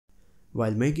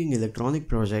While making electronic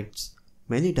projects,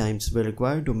 many times we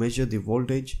require to measure the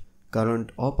voltage,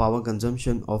 current or power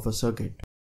consumption of a circuit.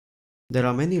 There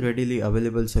are many readily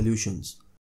available solutions.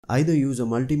 Either use a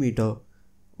multimeter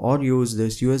or use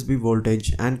this USB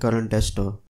voltage and current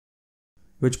tester,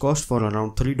 which cost for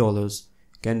around $3,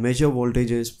 can measure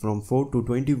voltages from 4 to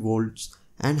 20 volts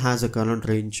and has a current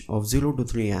range of 0 to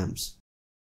 3 amps.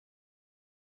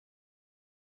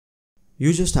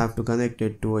 You just have to connect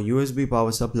it to a USB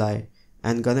power supply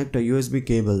and connect a USB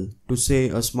cable to say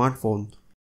a smartphone,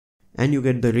 and you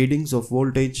get the readings of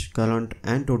voltage, current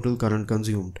and total current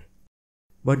consumed.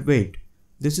 But wait,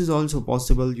 this is also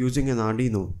possible using an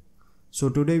Arduino. So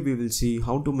today we will see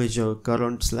how to measure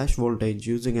current/voltage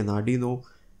using an Arduino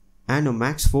and a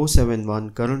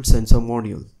MAX471 current sensor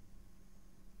module.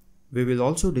 We will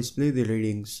also display the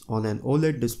readings on an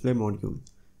OLED display module.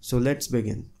 So let's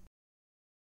begin.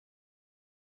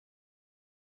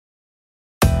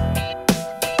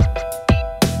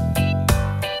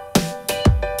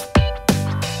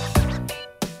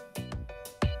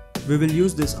 We will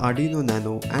use this Arduino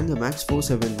Nano and the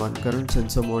MAX471 current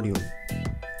sensor module.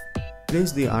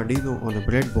 Place the Arduino on a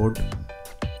breadboard.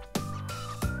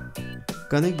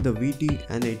 Connect the VT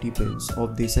and AT pins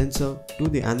of the sensor to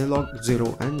the analog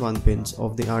 0 and 1 pins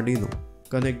of the Arduino.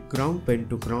 Connect ground pin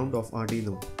to ground of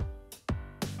Arduino.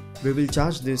 We will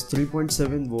charge this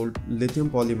 3.7 volt lithium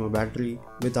polymer battery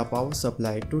with our power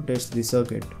supply to test the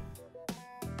circuit.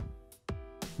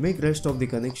 Make rest of the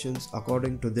connections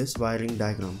according to this wiring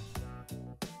diagram.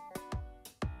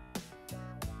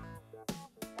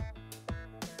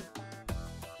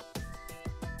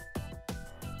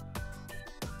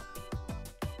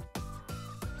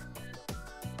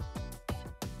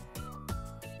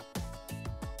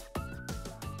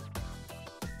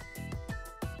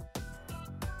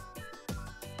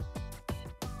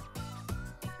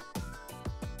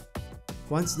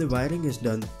 Once the wiring is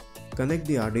done, connect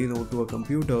the Arduino to a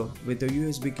computer with a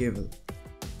USB cable.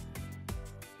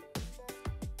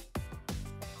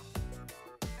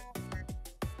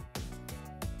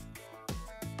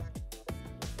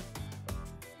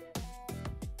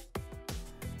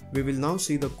 We will now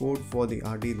see the code for the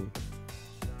Arduino.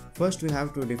 First we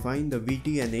have to define the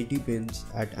VT and AT pins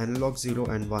at analog 0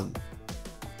 and 1.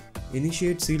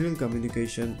 Initiate serial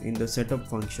communication in the setup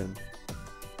function.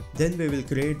 Then we will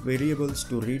create variables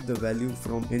to read the value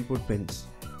from input pins.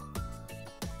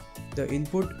 The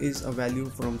input is a value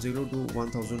from 0 to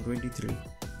 1023.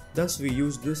 Thus we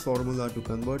use this formula to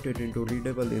convert it into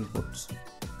readable inputs.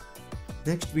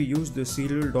 Next we use the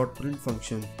serial.print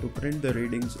function to print the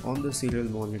readings on the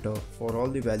serial monitor for all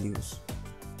the values.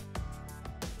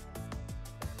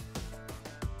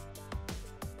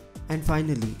 And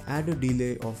finally add a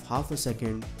delay of half a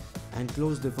second and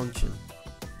close the function.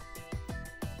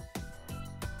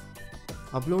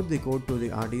 Upload the code to the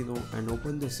Arduino and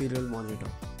open the serial monitor.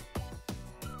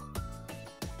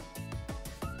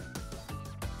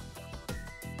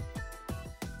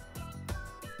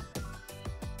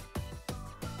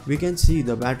 We can see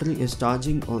the battery is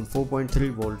charging on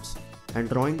 4.3 volts and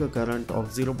drawing a current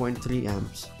of 0.3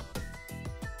 amps.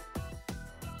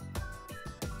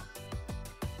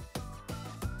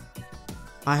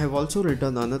 I have also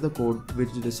written another code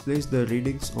which displays the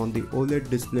readings on the OLED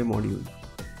display module.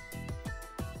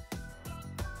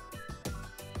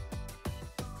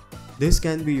 This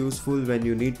can be useful when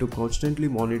you need to constantly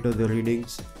monitor the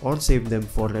readings or save them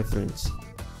for reference.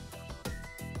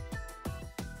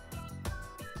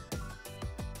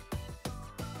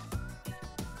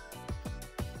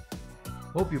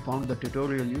 Hope you found the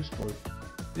tutorial useful.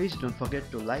 Please don't forget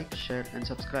to like, share and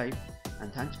subscribe,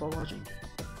 and thanks for watching.